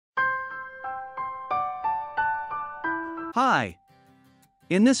Hi!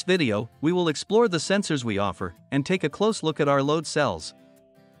 In this video, we will explore the sensors we offer and take a close look at our load cells.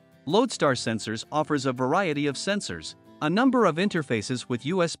 Loadstar Sensors offers a variety of sensors, a number of interfaces with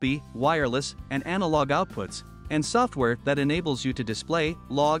USB, wireless, and analog outputs, and software that enables you to display,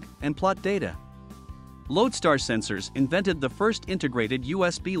 log, and plot data. Loadstar Sensors invented the first integrated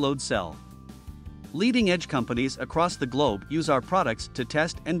USB load cell. Leading-edge companies across the globe use our products to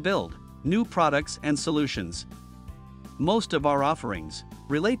test and build new products and solutions. Most of our offerings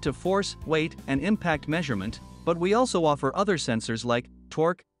relate to force, weight, and impact measurement, but we also offer other sensors like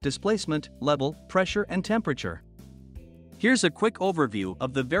torque, displacement, level, pressure, and temperature. Here's a quick overview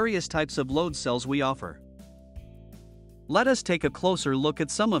of the various types of load cells we offer. Let us take a closer look at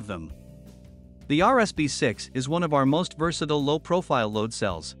some of them. The RSB6 is one of our most versatile low-profile load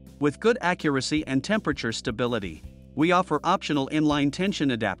cells, with good accuracy and temperature stability. We offer optional inline tension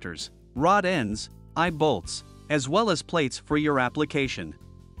adapters, rod ends, eye bolts, as well as plates for your application.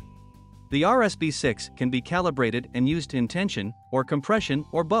 The RSB6 can be calibrated and used in tension or compression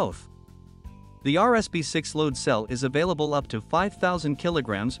or both. The RSB6 load cell is available up to 5,000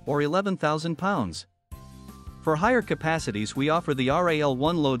 kilograms or 11,000 pounds. For higher capacities, we offer the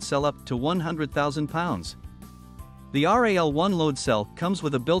RAL1 load cell up to 100,000 pounds. The RAL1 load cell comes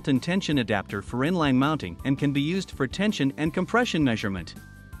with a built-in tension adapter for inline mounting and can be used for tension and compression measurement.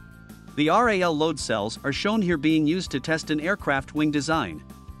 The RAL load cells are shown here being used to test an aircraft wing design.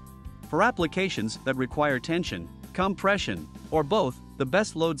 For applications that require tension, compression, or both, the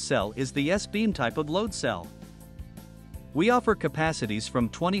best load cell is the S-beam type of load cell. We offer capacities from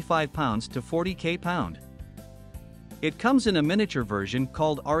 25 pounds to 40 kpound. It comes in a miniature version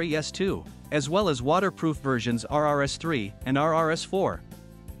called RES2, as well as waterproof versions RRS3 and RRS4.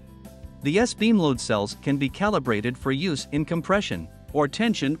 The S-beam load cells can be calibrated for use in compression, or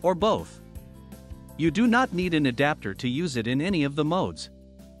tension, or both. You do not need an adapter to use it in any of the modes.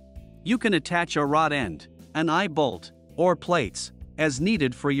 You can attach a rod end, an eye bolt, or plates, as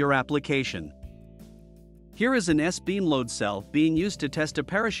needed for your application. Here is an S-beam load cell being used to test a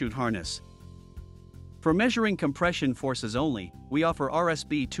parachute harness. For measuring compression forces only, we offer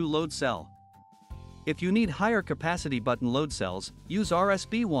RSB2 load cell. If you need higher capacity button load cells, use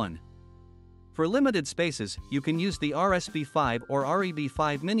RSB1. For limited spaces, you can use the RSB5 or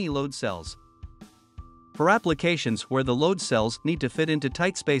REB5 mini load cells. For applications where the load cells need to fit into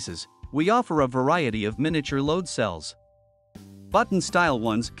tight spaces, we offer a variety of miniature load cells. Button-style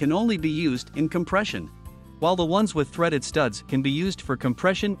ones can only be used in compression, while the ones with threaded studs can be used for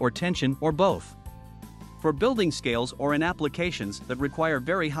compression or tension or both. For building scales or in applications that require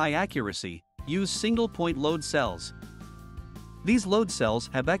very high accuracy, use single-point load cells. These load cells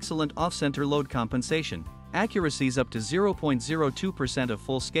have excellent off-center load compensation, accuracies up to 0.02% of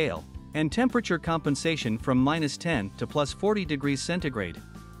full scale, and temperature compensation from -10 to +40 degrees centigrade.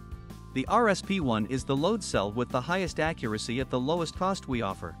 The RSP1 is the load cell with the highest accuracy at the lowest cost we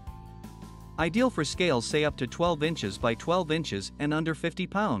offer. Ideal for scales say up to 12 inches by 12 inches and under 50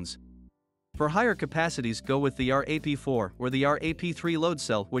 pounds. For higher capacities, go with the RAP4 or the RAP3 load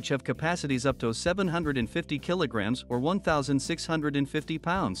cell, which have capacities up to 750 kilograms or 1,650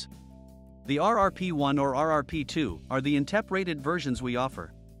 pounds. The RRP1 or RRP2 are the NTEP-rated versions we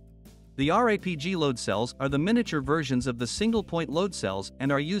offer. The RAPG load cells are the miniature versions of the single-point load cells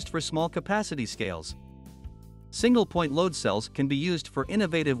and are used for small capacity scales. Single-point load cells can be used for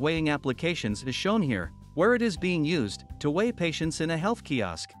innovative weighing applications as shown here, where it is being used to weigh patients in a health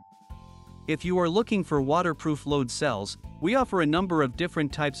kiosk. If you are looking for waterproof load cells, we offer a number of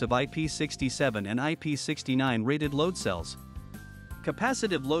different types of IP67 and IP69 rated load cells.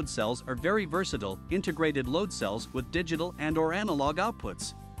 Capacitive load cells are very versatile, integrated load cells with digital and/or analog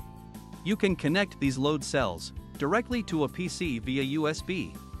outputs. You can connect these load cells directly to a PC via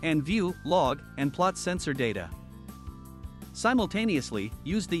USB and view, log, and plot sensor data. Simultaneously,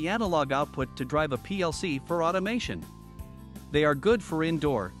 use the analog output to drive a PLC for automation. They are good for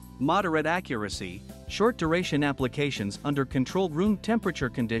indoor, moderate accuracy, short duration applications under controlled room temperature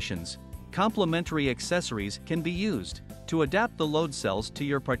conditions. Complementary accessories can be used to adapt the load cells to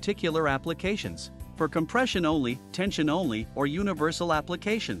your particular applications, for compression only, tension only, or universal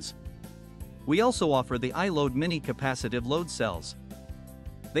applications. We also offer the iLoad mini capacitive load cells.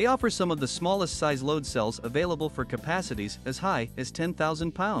 They offer some of the smallest size load cells available for capacities as high as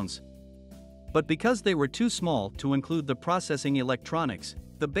 10,000 pounds. But because they were too small to include the processing electronics,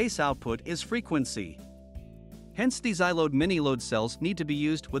 the base output is frequency. Hence, these iLoad mini load cells need to be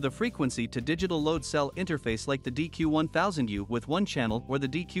used with a frequency to digital load cell interface like the DQ1000U with 1 channel or the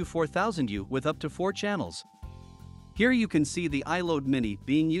DQ4000U with up to 4 channels. Here you can see the iLoad mini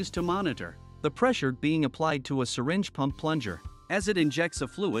being used to monitor the pressure being applied to a syringe pump plunger, as it injects a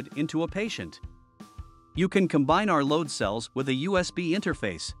fluid into a patient. You can combine our load cells with a USB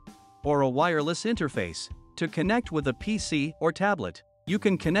interface or a wireless interface to connect with a PC or tablet. You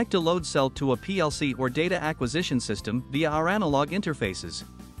can connect a load cell to a PLC or data acquisition system via our analog interfaces.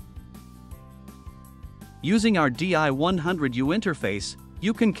 Using our DI100U interface,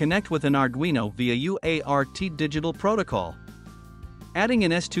 you can connect with an Arduino via UART digital protocol. Adding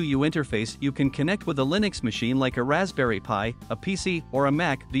an S2U interface, you can connect with a Linux machine like a Raspberry Pi, a PC, or a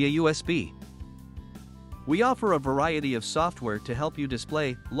Mac via USB. We offer a variety of software to help you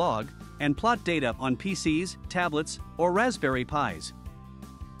display, log, and plot data on PCs, tablets, or Raspberry Pis.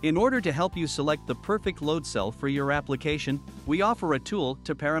 In order to help you select the perfect load cell for your application, we offer a tool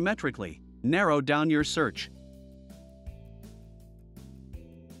to parametrically narrow down your search.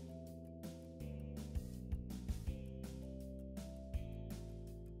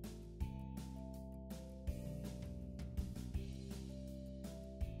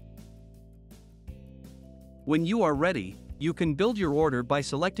 When you are ready, you can build your order by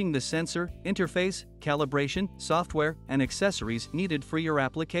selecting the sensor, interface, calibration, software, and accessories needed for your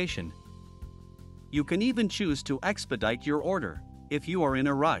application. You can even choose to expedite your order if you are in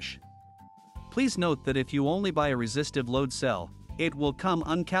a rush. Please note that if you only buy a resistive load cell, it will come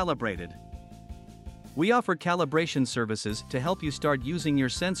uncalibrated. We offer calibration services to help you start using your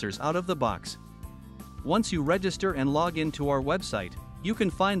sensors out of the box. Once you register and log into our website, you can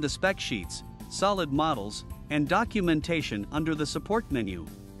find the spec sheets, solid models, and documentation under the support menu.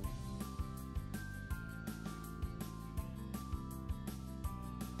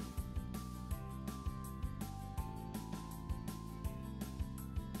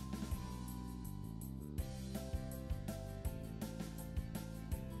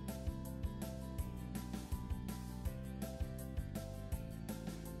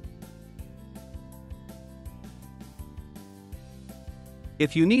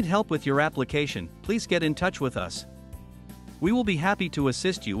 If you need help with your application, please get in touch with us. We will be happy to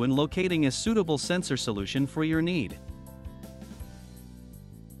assist you in locating a suitable sensor solution for your need.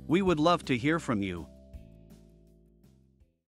 We would love to hear from you.